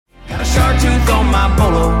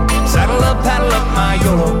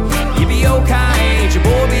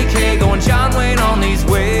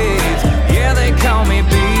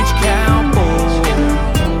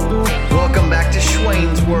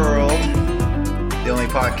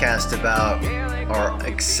podcast about our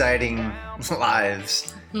exciting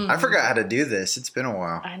lives. I forgot how to do this. It's been a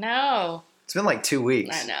while. I know. It's been like 2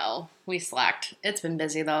 weeks. I know. We slacked. It's been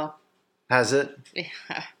busy, though. Has it?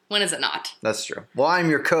 Yeah. When is it not? That's true. Well, I'm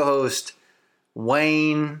your co-host,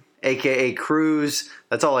 Wayne, a.k.a. Cruz.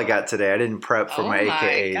 That's all I got today. I didn't prep for my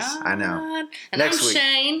AKAs. God. I know. And Next I'm week.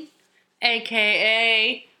 Shane,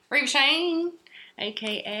 a.k.a. Reeve Shane,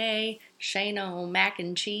 a.k.a. Shane-O Mac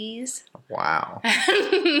and Cheese, Wow.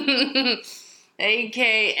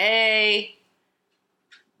 a.k.a.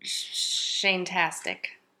 Shane-tastic.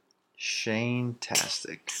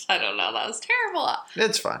 Shane-tastic. I don't know. That was terrible.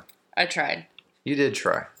 It's fine. I tried. You did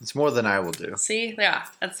try. It's more than I will do. See? Yeah.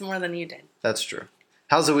 That's more than you did. That's true.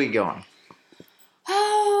 How's the week going?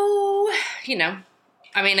 Oh,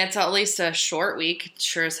 I mean, it's at least a short week. It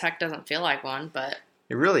sure as heck doesn't feel like one, but...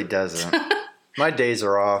 It really doesn't. My days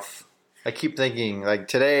are off. I keep thinking, like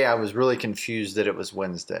today I was really confused that it was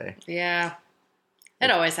Wednesday. Yeah.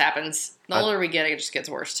 It always happens. The older we get, it just gets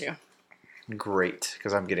worse, too. Great,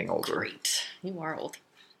 because I'm getting older. Great. You are old.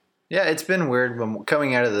 Yeah, it's been weird when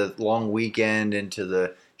coming out of the long weekend into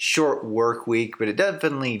the short work week, but it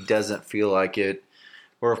definitely doesn't feel like it.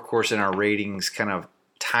 We're, of course, in our ratings kind of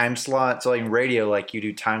time slot. So like in radio, like you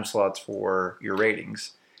do time slots for your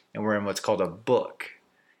ratings, and we're in what's called a book.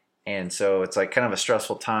 And so it's like kind of a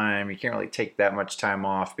stressful time. You can't really take that much time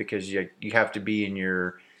off because you have to be in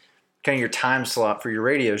your kind of your time slot for your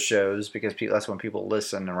radio shows because that's when people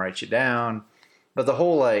listen and write you down. But the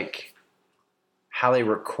whole like how they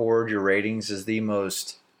record your ratings is the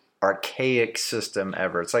most archaic system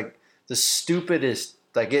ever. It's like the stupidest,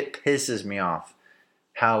 like it pisses me off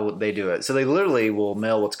how they do it. So they literally will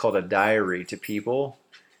mail what's called a diary to people.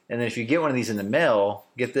 And then if you get one of these in the mail,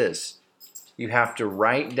 get this. You have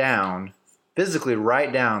to physically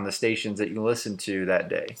write down the stations that you listen to that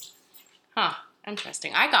day. Huh.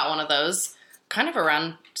 Interesting. I got one of those kind of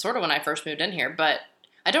around sort of when I first moved in here, but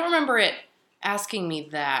I don't remember it asking me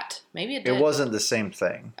that. Maybe it did. It wasn't the same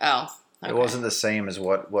thing. Oh. Okay. It wasn't the same as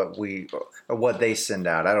what they send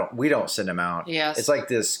out. We don't send them out. Yes. It's like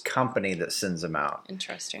this company that sends them out.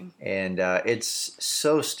 Interesting. And it's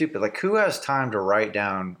so stupid. Like who has time to write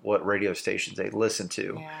down what radio stations they listen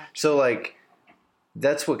to? Yeah. So like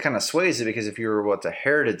that's what kind of sways it because if you're a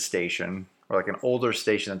heritage station or like an older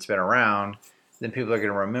station that's been around, then people are going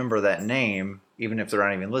to remember that name even if they're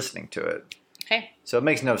not even listening to it. Okay. So it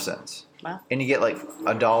makes no sense. Wow. And you get like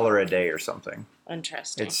 $1 a day or something.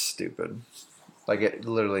 Interesting. It's stupid. Like it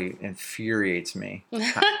literally infuriates me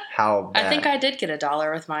how bad. I think I did get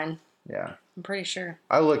 $1 with mine. Yeah. I'm pretty sure.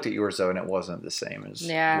 I looked at yours though and it wasn't the same as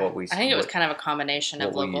what we I think it was kind of a combination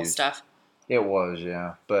of local stuff. It was,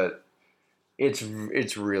 yeah. But it's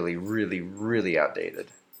really, really, really outdated.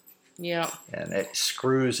 Yeah. And it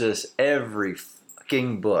screws us every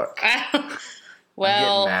fucking book.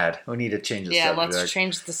 Well, I'm getting mad. We need to change the subject. Yeah, let's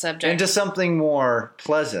change the subject. Into something more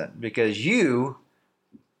pleasant because you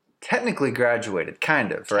technically graduated,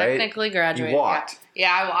 kind of, right? Technically graduated. You walked.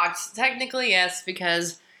 Yeah, I walked. Technically, yes,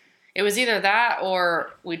 because it was either that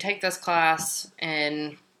or we take this class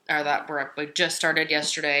we just started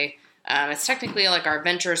yesterday. It's technically like our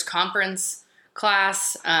Ventures Conference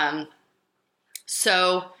class.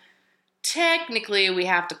 So technically we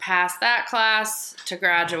have to pass that class to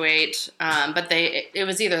graduate. But it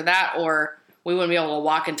was either that or we wouldn't be able to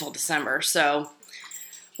walk until December. So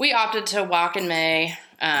we opted to walk in May.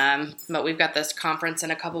 But we've got this conference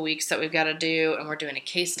in a couple weeks that we've got to do, and we're doing a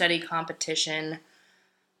case study competition.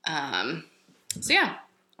 So yeah,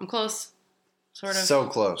 I'm close. Sort of. So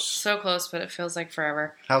close. So close, but it feels like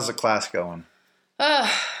forever. How's the class going?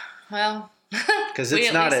 Well. Because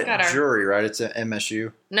it's not at jury, right? It's at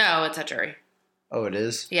MSU. No, it's at jury. Oh, it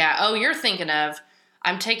is? Yeah. Oh, you're thinking of,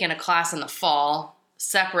 I'm taking a class in the fall,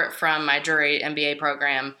 separate from my jury MBA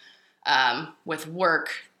program, with work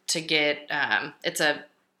to get, it's a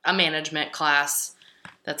management class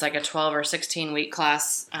that's like a 12 or 16 week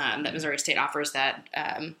class that Missouri State offers that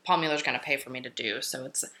Paul Mueller's going to pay for me to do. So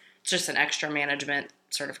it's just an extra management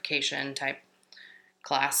certification type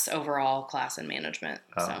overall class in management.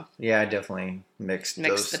 Oh, so yeah, I definitely mixed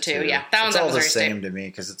those the two. Yeah, that one's all Missouri the same State to me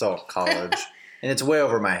because it's all college, and it's way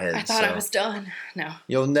over my head. I thought I was done. No,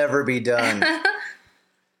 you'll never be done.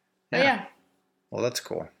 Yeah. Well, that's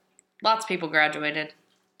cool. Lots of people graduated.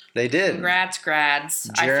 They did. Congrats, grads.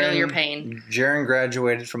 I feel your pain. Jaren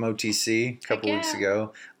graduated from OTC a couple weeks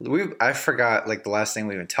ago. I forgot like the last thing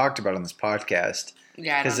we even talked about on this podcast.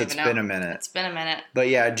 Yeah, because it's been a minute. It's been a minute. But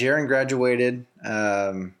yeah, Jaren graduated.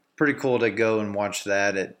 Pretty cool to go and watch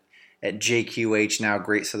that at JQH, now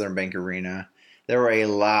Great Southern Bank Arena. There were a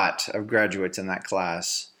lot of graduates in that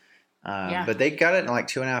class. Yeah. But they got it in like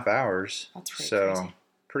 2.5 hours. That's pretty so crazy.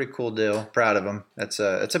 pretty cool deal. Proud of him. It's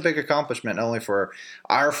a big accomplishment, not only for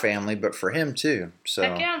our family, but for him too. So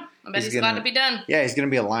Heck yeah. I bet he's gonna- glad to be done. yeah, he's going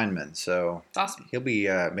to be a lineman. So It's awesome. he'll be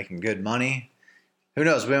making good money. Who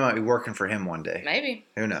knows? We might be working for him one day. Maybe.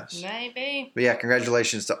 Who knows? Maybe. But yeah,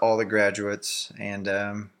 congratulations to all the graduates, and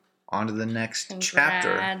on to the next chapter.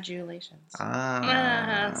 Congratulations.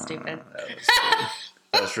 Stupid.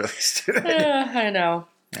 That was really stupid. I know.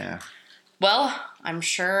 Yeah. Well, I'm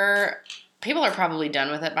sure people are probably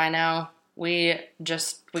done with it by now. We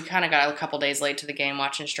kind of got a couple days late to the game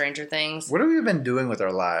watching Stranger Things. What have we been doing with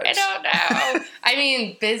our lives? I don't know. I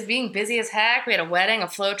mean, being busy as heck. We had a wedding, a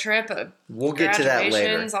flow trip, We'll get to that later.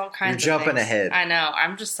 graduations, all kinds You're of jumping things. ahead. I know.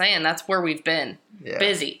 I'm just saying that's where we've been. Yeah.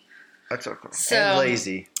 Busy. That's okay. So- and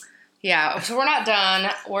lazy. Yeah. So we're not done.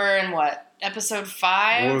 We're in what? Episode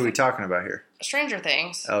 5? What are we talking about here? Stranger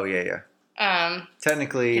Things. Oh, yeah. Get it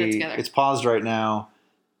Technically, together. It's paused right now.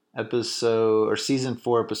 Season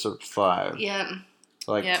 4, episode 5. yeah.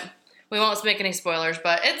 Like, Yeah. We won't make any spoilers,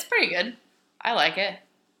 but it's pretty good. I like it.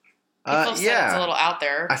 People said yeah. it's a little out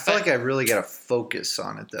there. I feel but like I really got to focus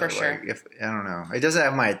on it though. For sure. Like I don't know, it doesn't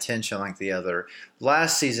have my attention like the other.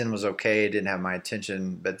 Last season was okay; it didn't have my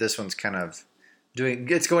attention, but this one's kind of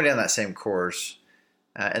it's going down that same course,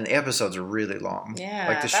 and the episodes are really long. Yeah,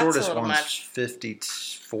 like the that's a shortest little one's much.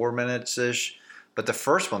 54 minutes ish, but the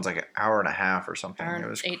first one's like an hour and a half or something. Hour and It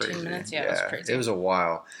was 18 crazy. minutes? Yeah, it was crazy. It was a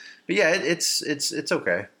while, but yeah, it's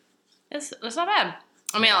okay. It's not bad.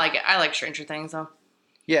 I mean, I like it. I like Stranger Things, though.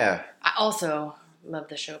 Yeah, I also love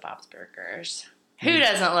the show Bob's Burgers. Who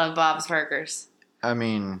doesn't love Bob's Burgers? I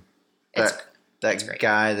mean It's that great.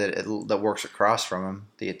 guy that works across from him,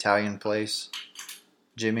 the Italian place,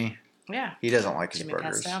 Jimmy. Yeah, He doesn't like his Jimmy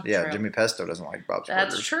burgers. Pesto? Yeah, True. Jimmy Pesto doesn't like Bob's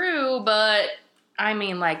that's Burgers. true. But I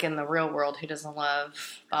mean, like in the real world, who doesn't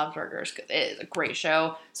love Bob's Burgers? 'Cause it is a great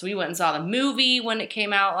show. So we went and saw the movie when it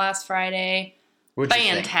came out last Friday. What'd you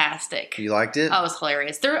think? Fantastic. You liked it? Oh, it was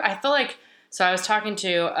hilarious. I feel like, so I was talking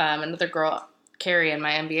to another girl, Carrie, in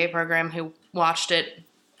my MBA program who watched it,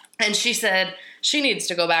 and she said she needs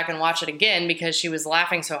to go back and watch it again because she was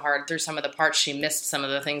laughing so hard through some of the parts she missed some of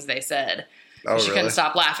the things they said. Oh, She really? couldn't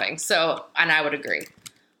stop laughing. So, and I would agree.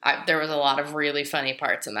 There was a lot of really funny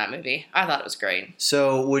parts in that movie. I thought it was great.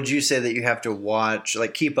 So, would you say that you have to watch,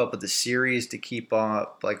 like, keep up with the series to keep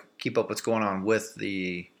up what's going on with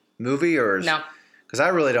the movie, or No. Because I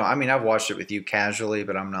really don't. I mean, I've watched it with you casually,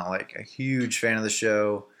 but I'm not like a huge fan of the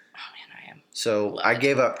show. Oh, man, I am. So Love I it.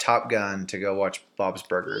 gave up Top Gun to go watch Bob's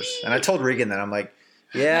Burgers, and I told Regan that I'm like,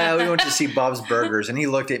 yeah, we went to see Bob's Burgers, and he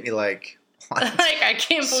looked at me like, what? Like, I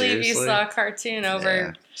can't believe you Seriously? saw a cartoon over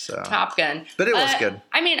Yeah, so. Top Gun. But it was good.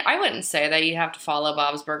 I mean, I wouldn't say that you have to follow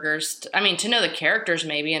Bob's Burgers. To know the characters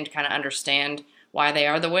maybe and to kind of understand why they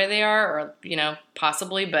are the way they are, or,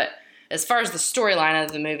 possibly. But as far as the storyline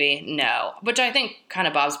of the movie, no. Which I think kind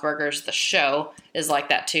of Bob's Burgers, the show, is like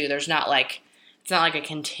that too. It's not like a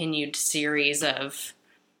continued series of,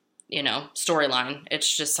 storyline.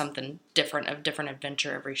 It's just something different, a different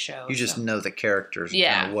adventure every show. You just so. know the characters and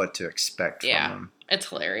Yeah. kind of what to expect Yeah. from them. It's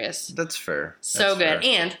hilarious. That's fair. So That's good.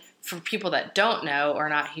 fair. And for people that don't know or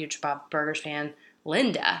not huge Bob Burgers fan,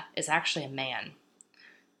 Linda is actually a man.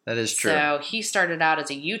 That is true. So he started out as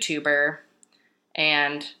a YouTuber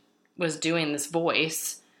and was doing this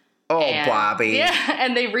voice. Oh, And- Bobby. Yeah,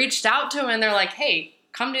 and they reached out to him and they're like, hey,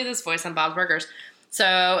 come do this voice on Bob's Burgers.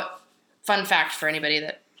 So, fun fact for anybody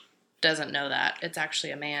that doesn't know that, it's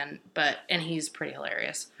actually a man, and he's pretty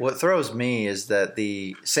hilarious. What throws me is that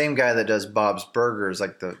the same guy that does Bob's Burgers,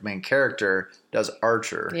 like the main character, does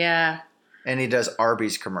Archer. Yeah, And he does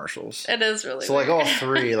Arby's commercials. it is really So, like, weird. all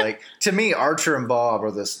three, like, to me, Archer and Bob are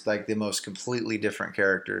the most completely different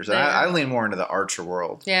characters. And I lean more into the Archer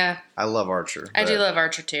world. Yeah, I love Archer. I do but love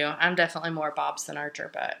Archer too. I'm definitely more Bob's than Archer,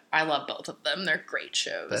 but I love both of them. They're great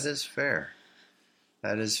shows. That is fair.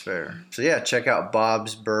 That is fair. So, yeah, check out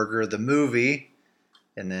Bob's Burger, the movie,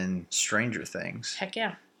 and then Stranger Things. Heck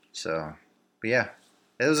yeah. So, but yeah,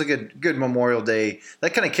 it was a good Memorial Day.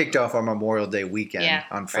 That kind of kicked off our Memorial Day weekend Yeah,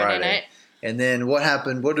 on Friday Friday. night. And then what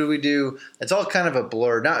happened? What did we do? It's all kind of a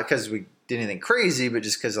blur, not because we did anything crazy, but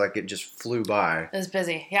just because it just flew by. It was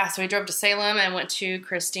busy. Yeah, so we drove to Salem and went to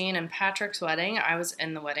Christine and Patrick's wedding. I was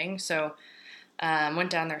in the wedding, so went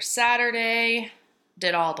down there Saturday,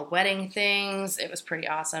 did all the wedding things. It was pretty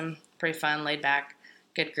awesome, pretty fun, laid back,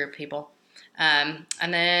 good group of people. And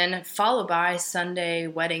then followed by Sunday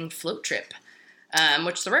wedding float trip,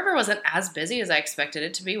 which the river wasn't as busy as I expected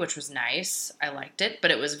it to be, which was nice. I liked it, but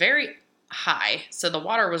it was very high, so the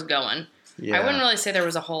water was going. Yeah. I wouldn't really say there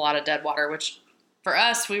was a whole lot of dead water, which for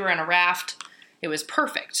us, we were in a raft. It was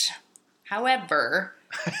perfect. However,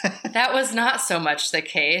 that was not so much the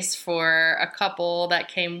case for a couple that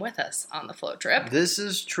came with us on the float trip. This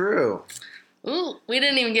is true. Ooh, we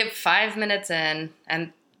didn't even get 5 minutes in,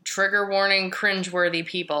 and trigger warning, cringeworthy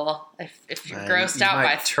people. If you're grossed out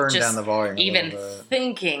by turn down the volume even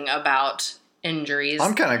thinking about injuries.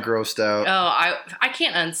 I'm kind of grossed out. Oh, I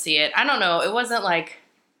can't unsee it. I don't know. It wasn't like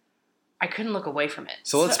I couldn't look away from it.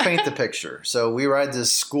 So let's paint the picture. So we ride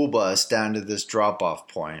this school bus down to this drop-off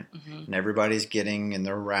point, and everybody's getting in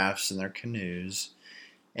their rafts and their canoes.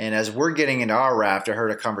 And as we're getting into our raft, I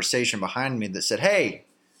heard a conversation behind me that said, "Hey,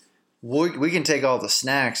 we can take all the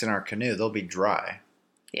snacks in our canoe. They'll be dry."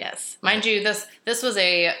 Yes. Mind you, this was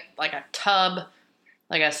a tub,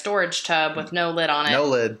 like a storage tub with no lid on it. No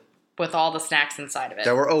lid. With all the snacks inside of it.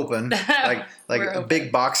 That were open. like We're a open.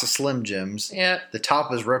 big box of Slim Jims. Yep. The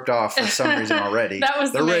top is ripped off for some reason already.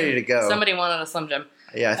 They're ready to go. Somebody wanted a Slim Jim.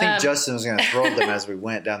 Yeah, I think Justin was going to throw them as we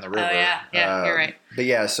went down the river. Oh, yeah, you're right. But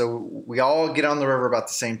yeah, so we all get on the river about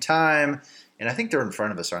the same time, and I think they're in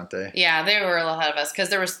front of us, aren't they? Yeah, they were ahead of us because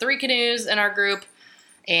there was 3 canoes in our group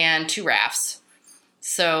and 2 rafts.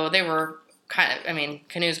 So they were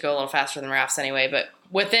canoes go a little faster than rafts anyway, but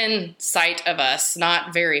within sight of us,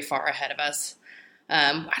 not very far ahead of us.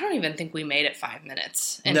 I don't even think we made it 5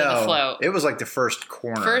 minutes into the float. It was like the first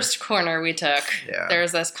corner. First corner we took. Yeah.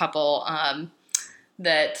 There's this couple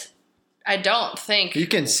that I don't think... You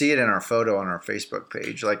can see it in our photo on our Facebook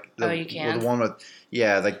page. You can? The one with,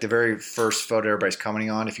 the very first photo everybody's commenting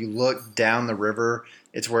on. If you look down the river,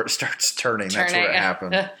 it's where it starts turning. That's where it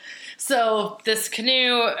happened. So this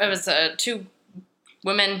canoe, it was 2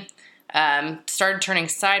 women, started turning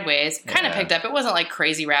sideways. Kind of picked up. It wasn't like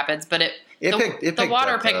crazy rapids, but the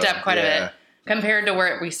water picked up quite a bit compared to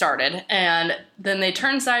where we started. And then they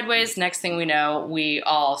turned sideways. Next thing we know, we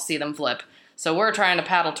all see them flip. So we're trying to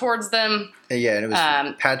paddle towards them. Yeah, and it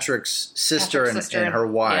was Patrick's sister and her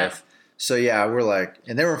wife. Yeah. So we're like,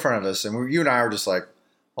 and they were in front of us, and you and I were just like,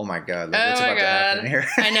 oh my God, what's about to happen here?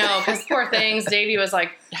 I know, because poor things. Davey was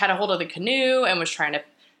had a hold of the canoe and was trying to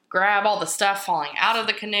grab all the stuff falling out of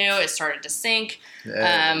the canoe. It started to sink.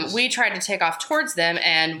 We tried to take off towards them,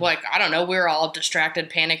 and I don't know, we were all distracted,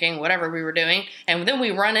 panicking, whatever we were doing, and then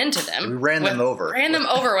we run into them. We ran them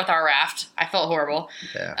over with our raft. I felt horrible.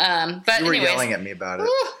 Yeah. But you were yelling at me about it.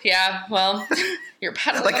 Yeah, well, you're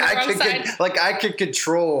paddling on the wrong side. I could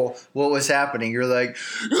control what was happening. You're like,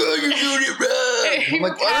 oh, you're doing it wrong. I'm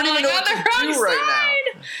like, I don't even know what to do right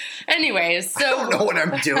now. Anyways, so I don't know what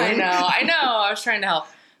I'm doing. I know. I was trying to help.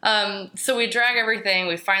 So we drag everything.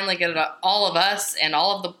 We finally get all of us and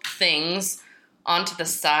all of the things onto the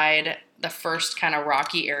side, the first kind of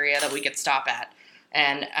rocky area that we could stop at.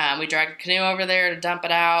 And we drag a canoe over there to dump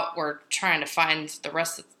it out. We're trying to find the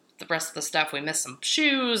rest of the stuff. We missed some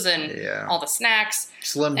shoes and all the snacks.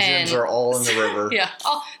 Slim Jims are all in the river. Yeah,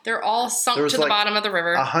 they're all sunk to the bottom of the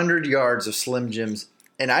river. 100 yards of Slim Jims,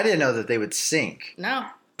 and I didn't know that they would sink. No,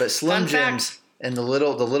 but Slim Jims and the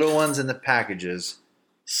little ones in the packages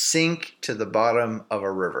sink to the bottom of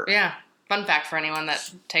a river. Yeah. Fun fact for anyone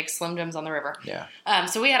that takes Slim Jims on the river. Yeah.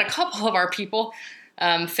 So we had a couple of our people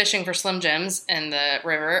fishing for Slim Jims in the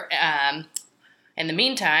river. In the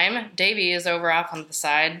meantime, Davy is over off on the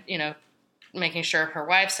side, making sure her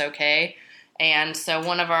wife's okay. And so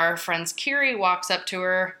one of our friends, Kiri, walks up to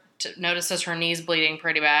her, notices her knee's bleeding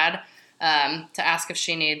pretty bad, to ask if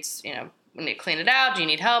she needs, we need to clean it out. Do you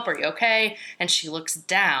need help? Are you okay? And she looks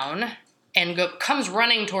down and comes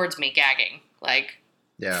running towards me, gagging,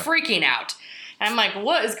 freaking out. And I'm like,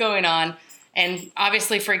 what is going on? And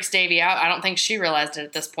obviously freaks Davy out. I don't think she realized it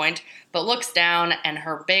at this point, but looks down and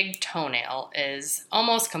her big toenail is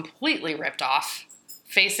almost completely ripped off,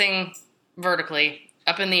 facing vertically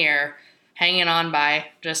up in the air, hanging on by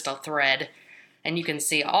just a thread. And you can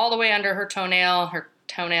see all the way under her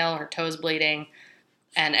toes bleeding,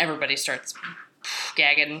 and everybody starts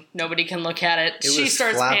gagging. Nobody can look at it. She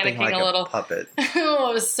starts panicking like a little. Puppet. Oh,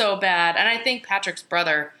 it was so bad. And I think Patrick's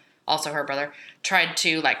brother, also her brother, tried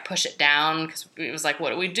to push it down because it was like, what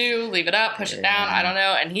do we do? Leave it up, push it down. I don't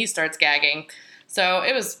know. And he starts gagging. So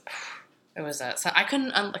it was I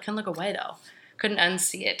couldn't look away though. Couldn't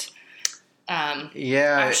unsee it.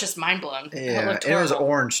 I was just mind blown. Yeah, it was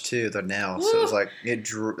orange too, the nail. Woo. So it was it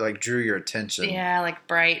drew your attention. Yeah,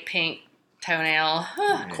 bright pink toenail,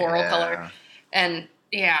 coral color. And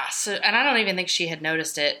and I don't even think she had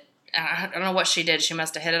noticed it. I don't know what she did. She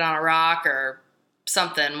must have hit it on a rock or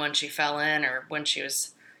something when she fell in or when she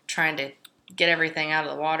was trying to get everything out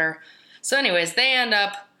of the water. So anyways,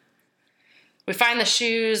 we find the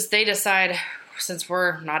shoes. They decide, since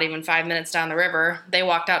we're not even 5 minutes down the river, they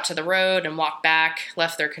walked out to the road and walked back,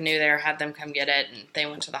 left their canoe there, had them come get it, and they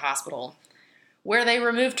went to the hospital where they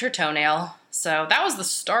removed her toenail. So that was the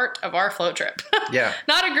start of our float trip. Yeah.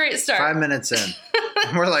 Not a great start. 5 minutes in.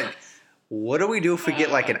 And we're like, what do we do if we get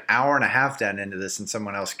like an hour and a half down into this and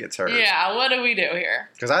someone else gets hurt? Yeah, what do we do here?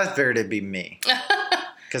 Because I figured it'd be me.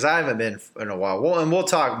 Because I haven't been in a while. We'll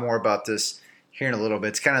talk more about this here in a little bit.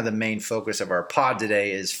 It's kind of the main focus of our pod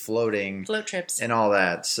today is floating. Float trips. And all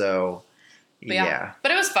that. So, yeah.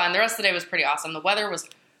 But it was fun. The rest of the day was pretty awesome. The weather was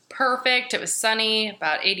perfect. It was sunny,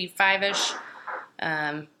 about 85-ish.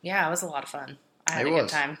 Yeah, it was a lot of fun. I had a good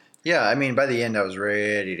time. Yeah, I mean, by the end, I was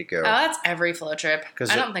ready to go. Oh, that's every float trip.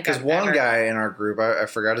 I don't think because one guy in our group, I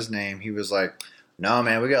forgot his name. He was like, "No,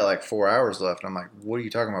 man, we got like 4 hours left." And I'm like, "What are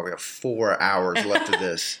you talking about? We got 4 hours left of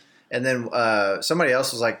this." And then somebody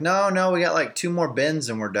else was like, "No, we got like 2 more bends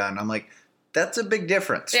and we're done." I'm like, "That's a big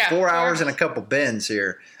difference. Yeah, 4 hours and a couple bends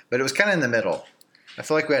here." But it was kind of in the middle. I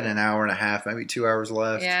feel like we had an hour and a half, maybe 2 hours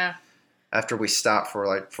left. Yeah. After we stopped for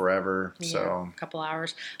like forever, so a couple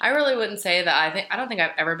hours. I really wouldn't say that. I don't think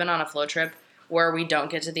I've ever been on a float trip where we don't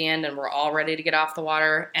get to the end and we're all ready to get off the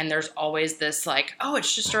water, and there's always this like, oh,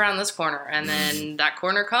 it's just around this corner, and then that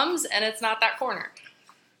corner comes and it's not that corner.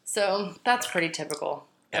 So that's pretty typical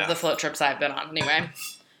of the float trips I've been on, anyway.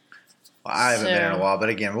 Well, I haven't been in a while, but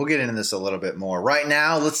again, we'll get into this a little bit more. Right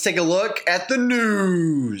now, let's take a look at the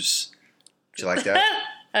news. Did you like that?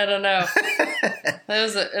 I don't know.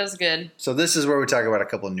 It was good. So this is where we talk about a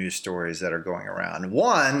couple of news stories that are going around.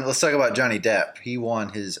 One, let's talk about Johnny Depp. He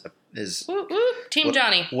won his whoop, whoop. Team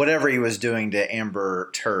Johnny. Whatever he was doing to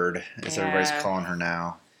Amber Turd, as everybody's calling her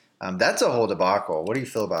now. That's a whole debacle. What do you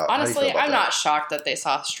feel about? Honestly, I'm not shocked that they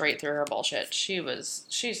saw straight through her bullshit.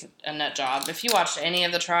 She's a nut job. If you watched any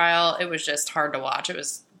of the trial, it was just hard to watch. It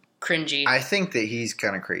was cringy. I think that he's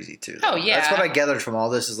kind of crazy too. Though. Oh yeah, that's what I gathered from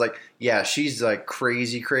all this. Is like, yeah, she's like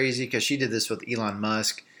crazy because she did this with Elon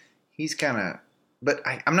Musk. He's kind of, but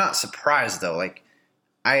I'm not surprised though. Like,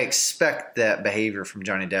 I expect that behavior from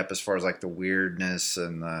Johnny Depp as far as like the weirdness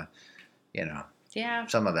and the,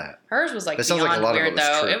 some of that. Hers was like beyond weird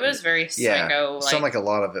though. It was very psycho. It sounded like a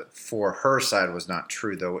lot of it for her side was not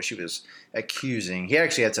true though. What she was accusing. He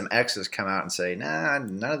actually had some exes come out and say, "Nah,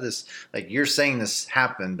 none of this. Like you're saying this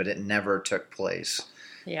happened, but it never took place."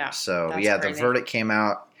 Yeah. So the verdict came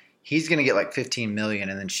out. He's going to get like $15 million,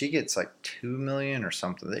 and then she gets like $2 million or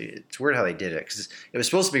something. It's weird how they did it because it was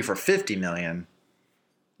supposed to be for $50 million,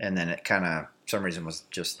 and then it kind of some reason was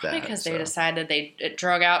just that because they decided it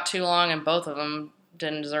drug out too long, and both of them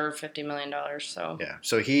didn't deserve $50 million. So yeah,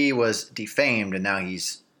 so he was defamed, and now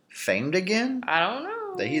he's famed again. I don't know.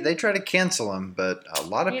 They try to cancel him, but a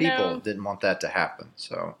lot of people didn't want that to happen.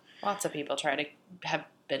 So lots of people try to have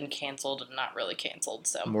been canceled and not really canceled.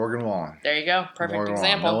 So Morgan Wallen. There you go. Perfect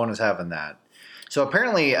example. No one is having that. So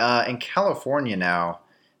apparently in California now,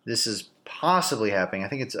 this is possibly happening. I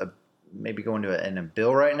think it's maybe going to in a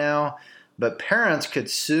bill right now. But parents could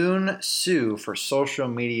soon sue for social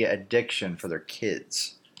media addiction for their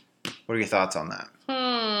kids. What are your thoughts on that?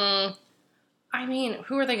 I mean,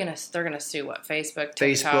 who are they going to? They're going to sue what? Facebook,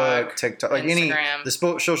 TikTok, like Instagram. The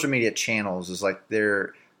social media channels is like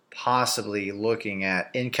they're possibly looking at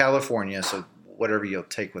in California. So whatever you'll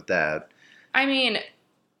take with that. I mean,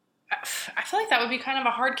 I feel like that would be kind of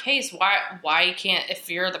a hard case. Why can't, if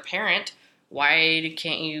you're the parent, why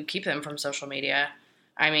can't you keep them from social media?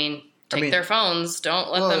 I mean, take their phones. Don't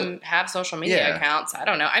let them have social media accounts. I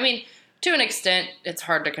don't know. I mean, to an extent, it's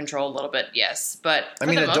hard to control a little bit, yes. But I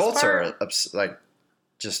mean, adults are like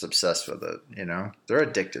just obsessed with it. They're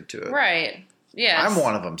addicted to it. Right. Yeah. I'm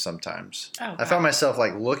one of them sometimes. Oh, I found myself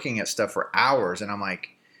like looking at stuff for hours, and I'm like,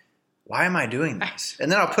 why am I doing this?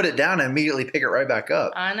 And then I'll put it down and immediately pick it right back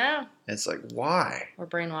up. I know. It's like, why? We're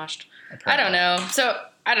brainwashed. Apparently. I don't know. So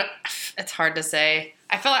it's hard to say.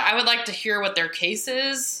 I feel like I would like to hear what their case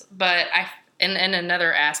is, but in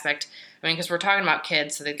another aspect, I mean, because we're talking about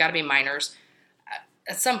kids, so they've got to be minors.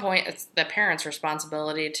 At some point, it's the parents'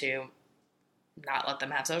 responsibility to not let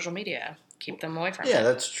them have social media. Keep them away from it. Yeah,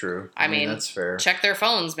 that's true. I mean, that's fair. Check their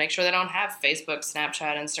phones. Make sure they don't have Facebook,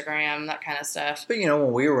 Snapchat, Instagram, that kind of stuff. But,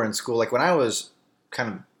 when we were in school, like when I was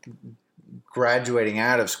kind of graduating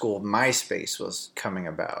out of school, MySpace was coming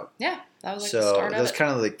about. Yeah, that was the start of it. That was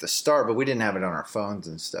kind of like the start, but we didn't have it on our phones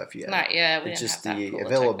and stuff yet. Not yet. It's just the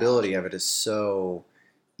availability of it is so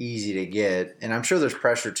easy to get. And I'm sure there's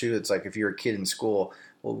pressure too. It's like if you're a kid in school,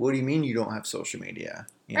 well, what do you mean you don't have social media?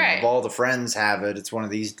 Right. If all the friends have it, it's one of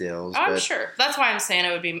these deals. I'm sure. That's why I'm saying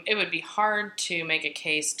it would be hard to make a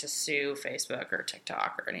case to sue Facebook or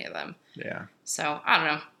TikTok or any of them. Yeah. So I don't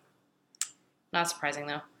know. Not surprising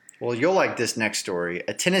though. Well, you'll like this next story.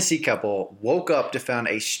 A Tennessee couple woke up to find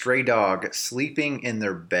a stray dog sleeping in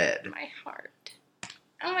their bed. My heart.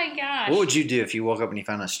 Oh my gosh. What would you do if you woke up and you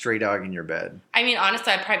found a stray dog in your bed? I mean,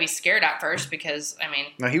 honestly, I'd probably be scared at first because,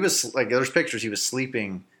 No, he was, like, there's pictures, he was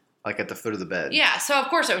sleeping, like, at the foot of the bed. Yeah, so of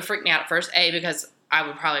course it would freak me out at first, because I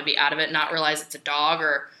would probably be out of it, not realize it's a dog,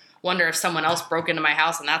 or wonder if someone else broke into my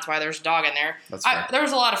house and that's why there's a dog in there. That's fair. There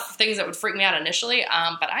was a lot of things that would freak me out initially,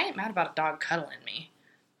 but I ain't mad about a dog cuddling me.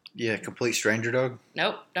 Yeah, complete stranger dog?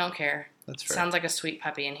 Nope, don't care. That's fair. Sounds like a sweet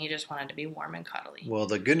puppy, and he just wanted to be warm and cuddly. Well,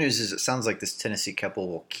 the good news is it sounds like this Tennessee couple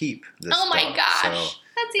will keep this Oh my dog. gosh. So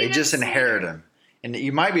That's they even just sweeter. inherit him. And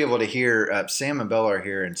you might be able to hear Sam and Bella are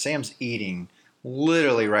here, and Sam's eating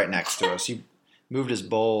literally right next to us. He moved his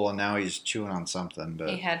bowl, and now he's chewing on something. But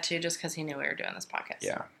He had to just because he knew we were doing this podcast.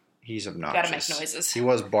 yeah, he's obnoxious. Gotta make noises. He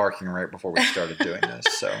was barking right before we started doing this.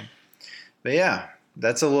 So, but yeah,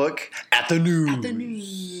 that's a look at the news. At the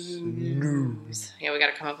news. Yeah, we got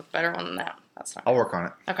to come up with a better one than that. That's not I'll work on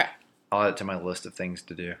it. okay. I'll add it to my list of things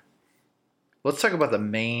to do. Let's talk about the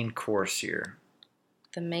main course here.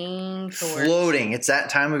 The main course. Floating. It's that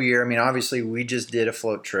time of year. I mean, obviously, we just did a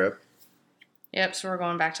float trip. Yep, so we're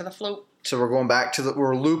going back to the float. So we're going back to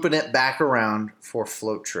we're looping it back around for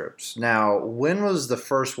float trips. Now, when was the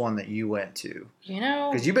first one that you went to? You know,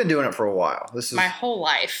 Because you've been doing it for a while. This is my whole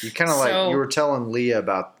life. you kind of like you were telling Leah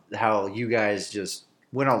about how you guys just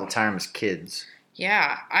went all the time as kids.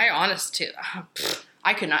 Yeah,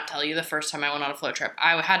 I could not tell you the first time I went on a float trip.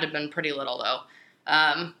 I had to have been pretty little,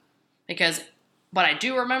 though. Because what I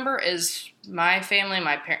do remember is my family,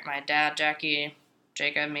 my dad, Jackie,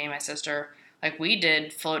 Jacob, me, my sister, like, we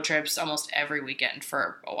did float trips almost every weekend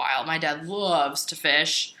for a while. My dad loves to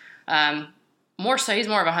fish. More so, he's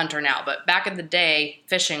more of a hunter now, but back in the day,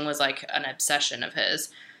 fishing was like an obsession of his.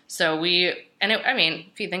 So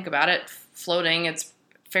if you think about it, floating, it's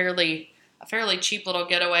a fairly cheap little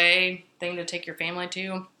getaway thing to take your family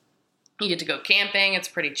to. You get to go camping. It's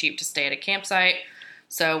pretty cheap to stay at a campsite.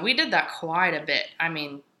 So we did that quite a bit. I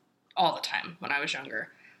mean, all the time when I was younger.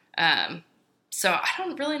 So I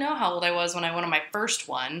don't really know how old I was when I went on my first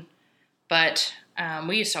one, but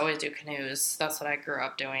we used to always do canoes. That's what I grew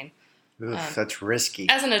up doing. Oof, that's risky.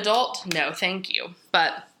 As an adult, no, thank you.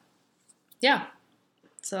 But yeah,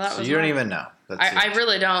 so that was. You don't even know. I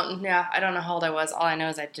really don't. Yeah, I don't know how old I was. All I know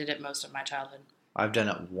is I did it most of my childhood. I've done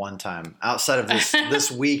it one time outside of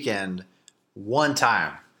this weekend. One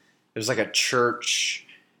time, it was like a church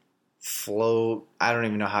float. I don't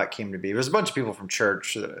even know how it came to be. It was a bunch of people from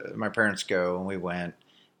church. My parents go, and we went,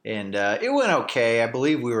 and it went okay. I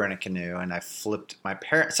believe we were in a canoe, and I flipped my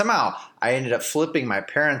parents. Somehow, I ended up flipping my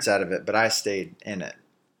parents out of it, but I stayed in it.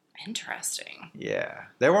 Interesting. Yeah,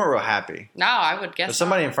 they weren't real happy. No, I would guess. But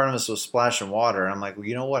somebody in front of us was splashing water, and I'm like, well,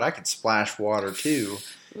 you know what? I could splash water too.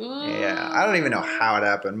 Ooh. Yeah, I don't even know how it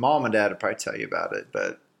happened. Mom and Dad would probably tell you about it,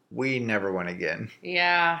 but we never went again.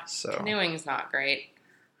 Yeah, So canoeing is not great.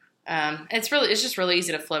 It's just really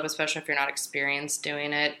easy to flip, especially if you're not experienced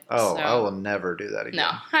doing it. Oh, so. I will never do that again.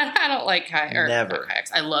 No, I don't like Never. not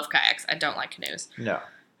kayaks. I love kayaks. I don't like canoes. No.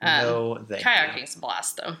 No, thank you. Kayaking's a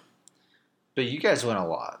blast, though. But you guys went a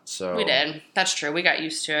lot, so We did. That's true. We got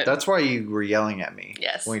used to it. That's why you were yelling at me.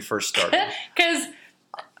 Yes. When we first started. Because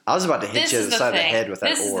I was about to hit you in the side of the head with that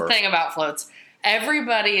This is oar. the thing about floats.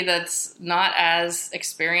 Everybody that's not as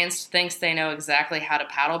experienced thinks they know exactly how to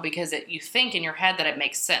paddle because you think in your head that it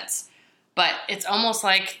makes sense. But it's almost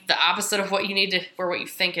like the opposite of what you need to, or what you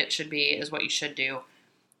think it should be is what you should do.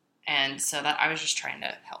 And so that I was just trying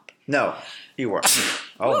to help. No, you weren't.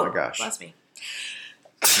 Oh Woo, my gosh. bless me.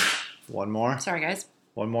 One more? Sorry, guys.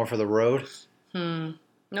 One more for the road?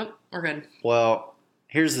 Nope, we're good. Well,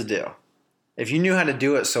 here's the deal. If you knew how to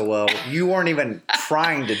do it so well, you weren't even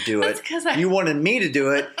trying to do it. That's 'cause You wanted me to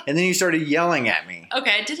do it, and then you started yelling at me.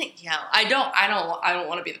 Okay, I didn't yell. I don't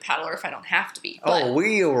want to be the paddler if I don't have to be. But Oh,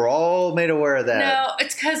 we were all made aware of that. no,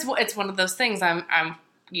 it's because it's one of those things.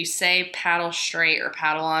 You say paddle straight or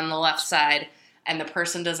paddle on the left side, and the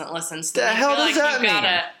person doesn't listen. So The you hell feel does like that you gotta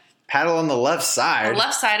mean? Paddle on the left the side.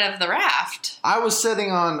 left side of the raft. I was sitting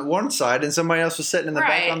on one side, and somebody else was sitting in the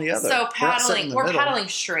back on the other. So We're not sitting in the middle. paddling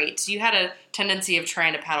straight. So you had a tendency of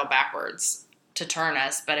trying to paddle backwards to turn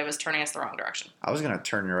us, but it was turning us the wrong direction. I was going to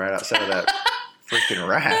turn you right outside of that freaking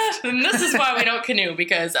raft. And this is why we don't canoe,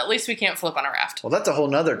 because at least we can't flip on a raft. Well, that's a whole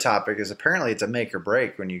nother topic, is apparently it's a make or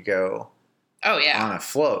break when you go Oh, yeah. on a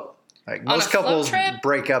float. Like, On most a float couples trip?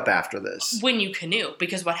 break up after this. When you canoe,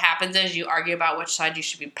 because what happens is you argue about which side you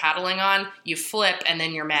should be paddling on, you flip, and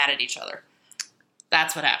then you're mad at each other.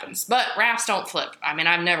 That's what happens. But rafts don't flip. I mean,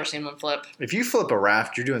 I've never seen one flip. If you flip a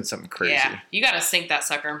raft, you're doing something crazy. Yeah, you got to sink that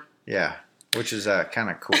sucker. Yeah. which is kind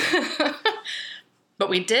of cool. But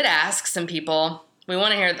we did ask some people. We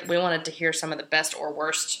wanted to hear some of the best or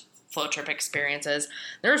worst float trip experiences.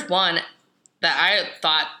 There's one that I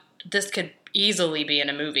thought this could easily be in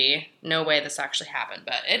a movie. No way this actually happened,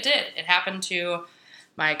 but it did. It happened to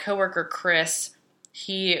my coworker Chris.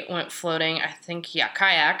 He went floating, I think,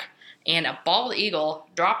 kayak, and a bald eagle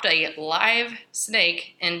dropped a live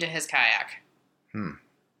snake into his kayak.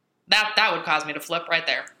 That would cause me to flip right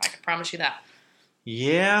there. I can promise you that.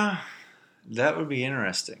 Yeah, that would be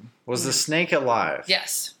interesting. Was the snake alive?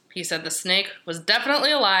 Yes. He said the snake was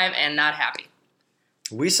definitely alive and not happy.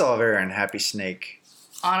 We saw a very unhappy snake.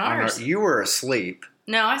 On ours. You were asleep.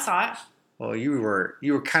 No, I saw it. Well, you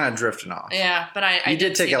were kind of drifting off. Yeah, but I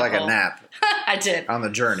did take a nap. I did. On the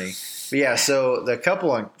journey. But yeah, so the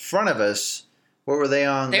couple in front of us, what were they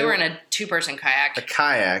on? They were in a 2-person kayak. A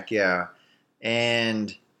kayak, yeah.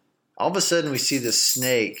 And all of a sudden we see this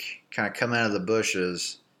snake kind of come out of the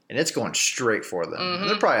bushes, and it's going straight for them. Mm-hmm.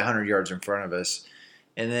 They're probably 100 yards in front of us.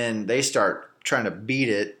 And then they start trying to beat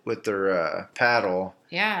it with their paddle.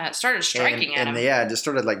 Yeah, it started striking at him. And yeah, it just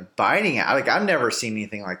started like biting it. Like, I've never seen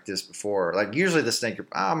anything like this before. Like, usually the snake,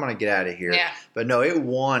 I'm going to get out of here. Yeah. But no, it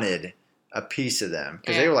wanted a piece of them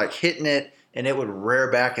because they were like hitting it, and it would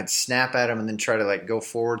rear back and snap at them and then try to like go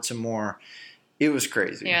forward some more. It was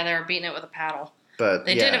crazy. Yeah, they were beating it with a paddle. But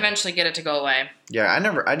they did eventually get it to go away. Yeah,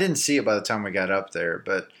 I didn't see it by the time we got up there,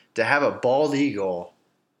 but to have a bald eagle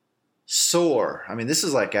soar, I mean, this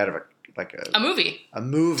is like out of a movie. A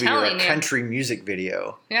movie or a you. country music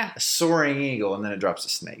video. Yeah. A soaring eagle, and then it drops a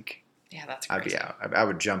snake. Yeah, that's crazy. I'd be out. I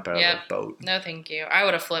would jump out of the boat. No, thank you. I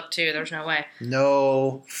would have flipped too. There's no way.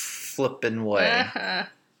 No flipping way.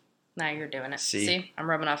 Now you're doing it. See? I'm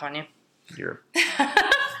rubbing off on you. You're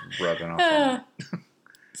rubbing off on me.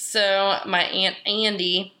 So my Aunt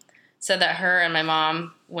Andy said that her and my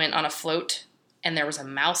mom went on a float, and there was a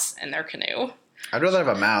mouse in their canoe. I'd rather have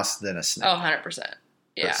a mouse than a snake. Oh, 100%.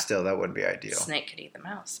 Yeah. But still, that wouldn't be ideal. Snake could eat the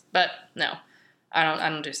mouse. But no, I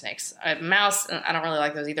don't do snakes. Mouse, I don't really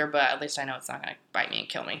like those either, but at least I know it's not going to bite me and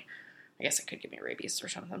kill me. I guess it could give me rabies or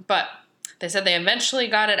something. But they said they eventually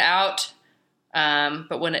got it out,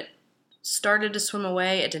 but when it started to swim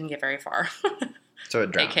away, it didn't get very far. So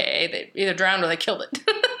it drowned. AKA, they either drowned or they killed it.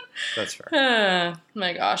 That's fair.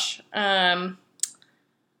 My gosh. And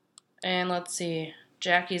let's see.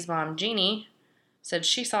 Jackie's mom, Jeannie, said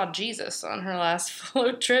she saw Jesus on her last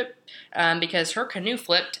float trip because her canoe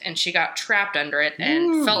flipped and she got trapped under it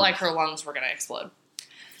and felt like her lungs were going to explode.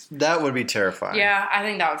 That would be terrifying. Yeah, I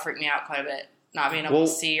think that would freak me out quite a bit, not being able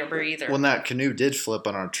to see or breathe. When that canoe did flip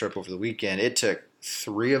on our trip over the weekend, it took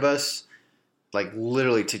 3 of us, like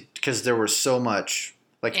literally, because there was so much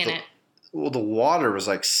like in it. Well, the water was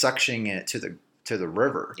like suctioning it to the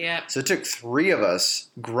river. Yeah. So it took 3 of us,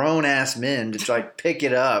 grown ass men, to like pick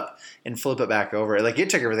it up and flip it back over. Like, it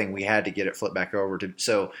took everything we had to get it flipped back over.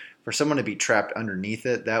 So for someone to be trapped underneath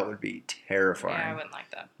it, that would be terrifying. Yeah, I wouldn't like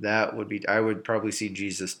that. That would be. I would probably see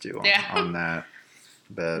Jesus do on that.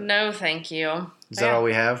 But no, thank you. Is that all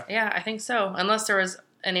we have? Yeah, I think so. Unless there was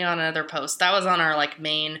any on another post. That was on our like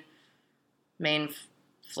main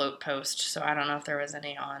float post. So I don't know if there was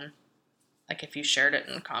any on. Like if you shared it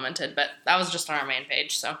and commented, but that was just on our main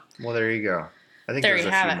page. So well, there you go. I think there there's you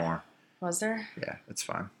a have few it. more. Was there? Yeah, it's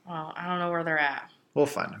fine. Well, I don't know where they're at. We'll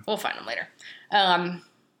find them. We'll find them later. But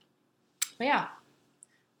yeah.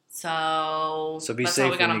 So be that's safe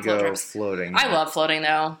all we got when on you float go trips. floating. I love floating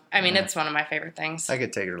though. I mean, it's one of my favorite things. I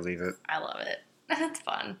could take it or leave it. I love it. It's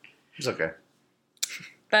fun. It's okay.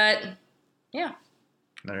 But yeah.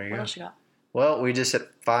 There you What go. else you got? Well, we just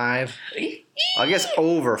hit 5. I guess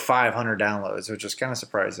over 500 downloads, which is kind of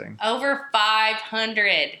surprising. Over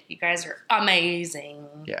 500. You guys are amazing.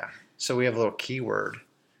 Yeah. So we have a little keyword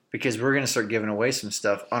because we're going to start giving away some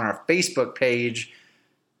stuff on our Facebook page.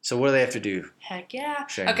 So what do they have to do? Heck yeah.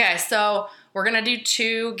 Shane. Okay, so we're going to do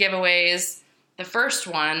 2 giveaways. The first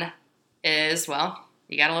one is, well,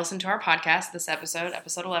 you got to listen to our podcast, this episode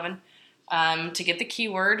 11, to get the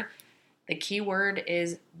keyword. The keyword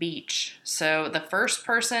is beach. So the first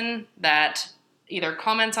person that either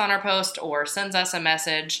comments on our post or sends us a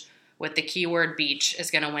message with the keyword beach is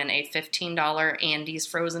going to win a $15 Andy's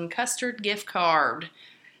Frozen Custard gift card.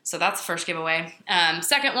 So that's the first giveaway.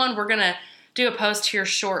 Second one, we're going to do a post here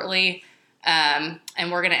shortly, and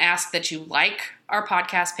we're going to ask that you like our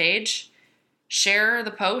podcast page, share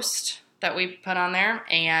the post that we put on there,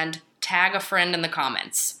 and tag a friend in the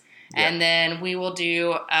comments. Yep. And then we will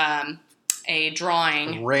do a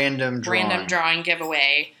drawing. Random drawing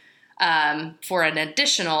giveaway for an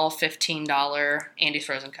additional $15 Andy's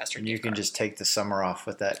Frozen Custard gift card. You can just take the summer off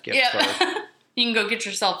with that gift card. You can go get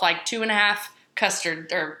yourself like 2.5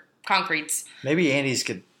 custard or concretes. Maybe Andy's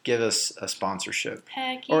could give us a sponsorship.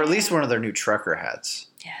 Heck yeah. Or at least one of their new trucker hats.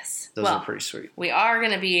 Yes. Those are pretty sweet. We are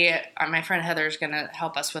going to be, my friend Heather's going to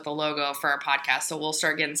help us with a logo for our podcast, so we'll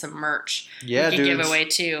start getting some merch. Yeah, we can give away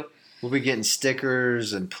too. We'll be getting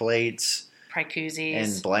stickers and plates. Koozies.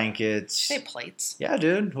 And blankets. Say plates. Yeah,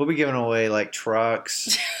 dude. We'll be giving away like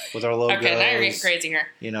trucks with our logos. Okay, now you're getting crazy here.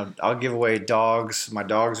 You know, I'll give away dogs, my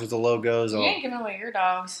dogs with the logos. You ain't giving away your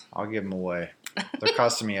dogs. I'll give them away. They're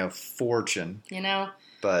costing me a fortune. You know?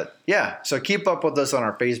 But yeah, so keep up with us on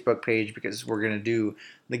our Facebook page because we're going to do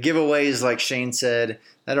the giveaways like Shane said.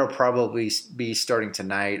 That'll probably be starting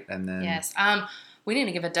tonight. And then yes. We need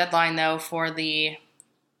to give a deadline though for the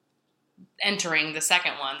entering the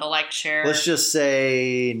second one, the like, share. Let's just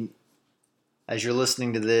say, as you're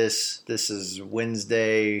listening to this is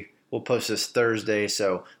Wednesday. We'll post this Thursday,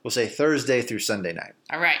 so we'll say Thursday through Sunday night.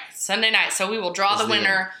 All right, Sunday night. So we will draw the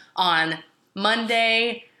winner on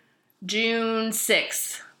Monday, June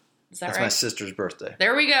 6th. Is that That's right? my sister's birthday.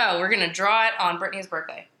 There we go. We're going to draw it on Brittany's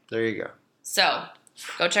birthday. There you go. So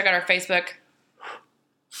go check out our Facebook.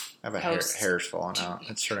 I have hair's falling out.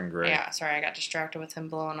 It's turning gray. Yeah, sorry, I got distracted with him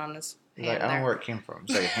blowing on his hand I don't know where it came from.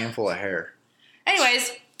 It's like a handful of hair.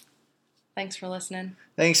 Anyways, thanks for listening.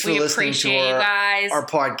 Thanks for listening to appreciate you guys. our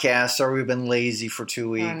podcast. Sorry we've been lazy for 2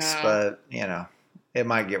 weeks, but, you know, it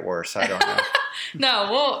might get worse. I don't know.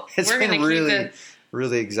 No, It's we're going to been keep it.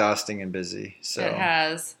 really exhausting and busy. So It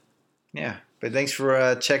has. Yeah. But thanks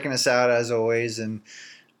for checking us out as always, and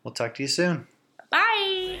we'll talk to you soon.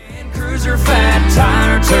 Bye. Cruiser fat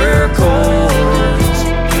tire turquoise.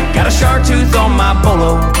 Got a shark tooth on my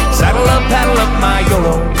bolo. Saddle up, paddle up my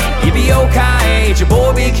YOLO. Yippee-oh-ki-yay, your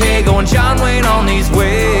boy BK going John Wayne on these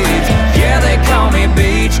waves. Yeah, they call me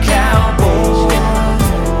Beach Cowboy.